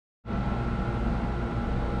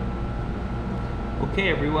Okay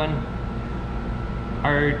everyone,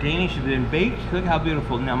 our Danish have been baked. Look how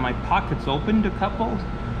beautiful. Now my pocket's opened a couple,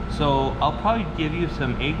 so I'll probably give you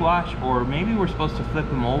some egg wash, or maybe we're supposed to flip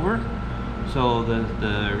them over so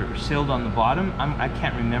they're sealed on the bottom. I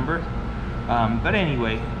can't remember, but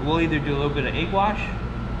anyway, we'll either do a little bit of egg wash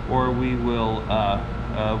or we will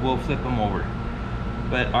we'll flip them over.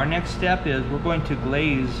 But our next step is we're going to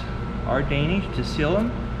glaze our Danish to seal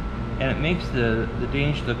them, and it makes the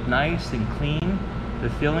Danish look nice and clean. The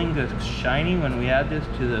filling looks shiny when we add this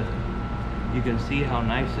to the, you can see how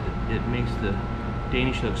nice it makes the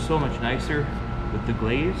Danish look so much nicer with the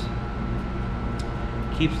glaze.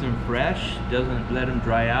 Keeps them fresh, doesn't let them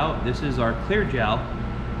dry out. This is our clear gel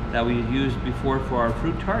that we used before for our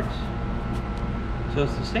fruit tarts. So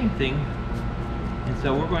it's the same thing. And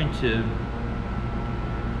so we're going to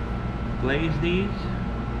glaze these,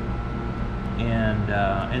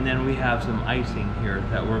 and then we have some icing here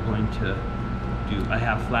that we're going to do. I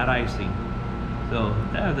have flat icing, so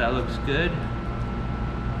that looks good,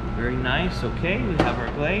 very nice. Okay, we have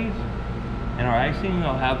our glaze and our icing.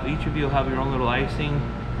 You'll have, each of you will have your own little icing,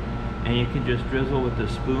 and you can just drizzle with the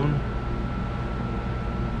spoon.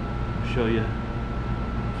 I'll show you.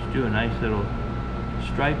 Just do a nice little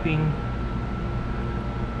striping.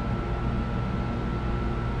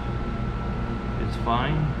 It's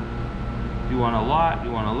fine. You want a lot,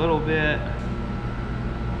 you want a little bit.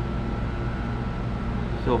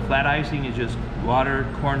 So flat icing is just water,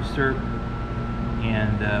 corn syrup,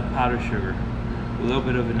 and powdered sugar, a little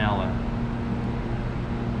bit of vanilla.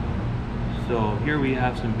 So here we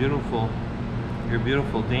have some beautiful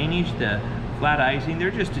Danish. The flat icing,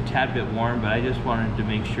 they're just a tad bit warm, but I just wanted to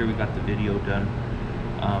make sure we got the video done.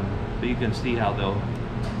 But you can see how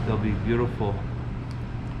they'll be beautiful.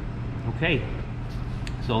 Okay,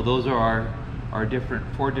 so those are our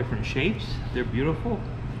four different shapes. They're beautiful.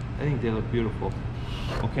 I think they look beautiful.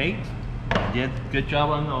 Okay, did good job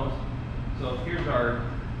on those. So here's our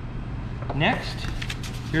next.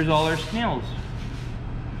 Here's all our snails.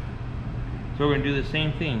 So we're going to do the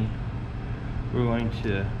same thing. We're going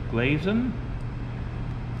to glaze them.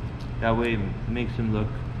 That way it makes them look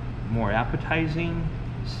more appetizing.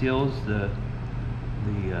 Seals the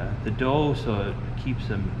dough so it keeps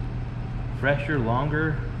them fresher,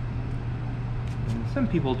 longer. And some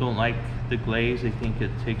people don't like the glaze. They think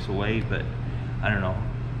it takes away, but I don't know.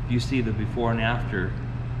 If you see the before and after,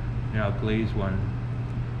 you know, glazed one,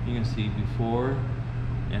 you can see before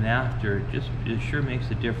and after. It sure makes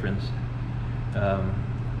a difference.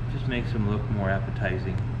 Just makes them look more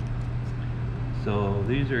appetizing. So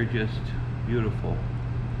these are just beautiful.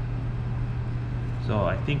 So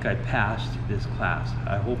I think I passed this class.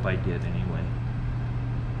 I hope I did anyway.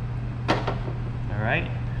 All right.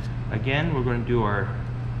 Again, we're going to do our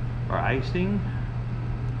icing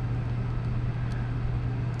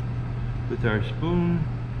with our spoon,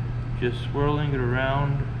 just swirling it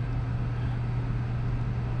around.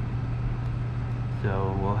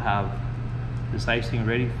 So we'll have this icing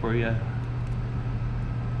ready for you.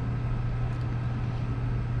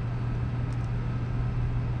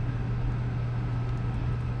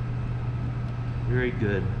 Very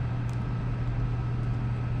good.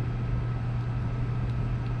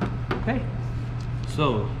 Okay,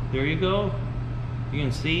 so there you go. You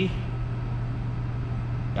can see.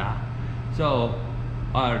 Yeah. So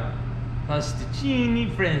our pasticcini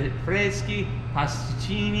freschi,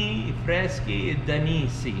 pasticcini freschi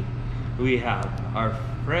danesi. We have our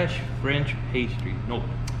fresh French pastry. No,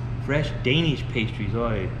 fresh Danish pastries.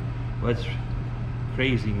 Oh, what's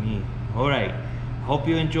crazy me. All right. Hope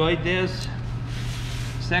you enjoyed this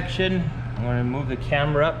section. I'm going to move the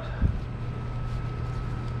camera up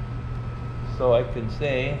so I can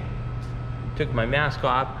say, took my mask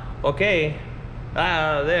off. Okay,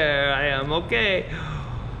 there I am. Okay,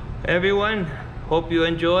 everyone, hope you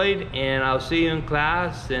enjoyed, and I'll see you in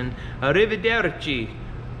class, and arrivederci.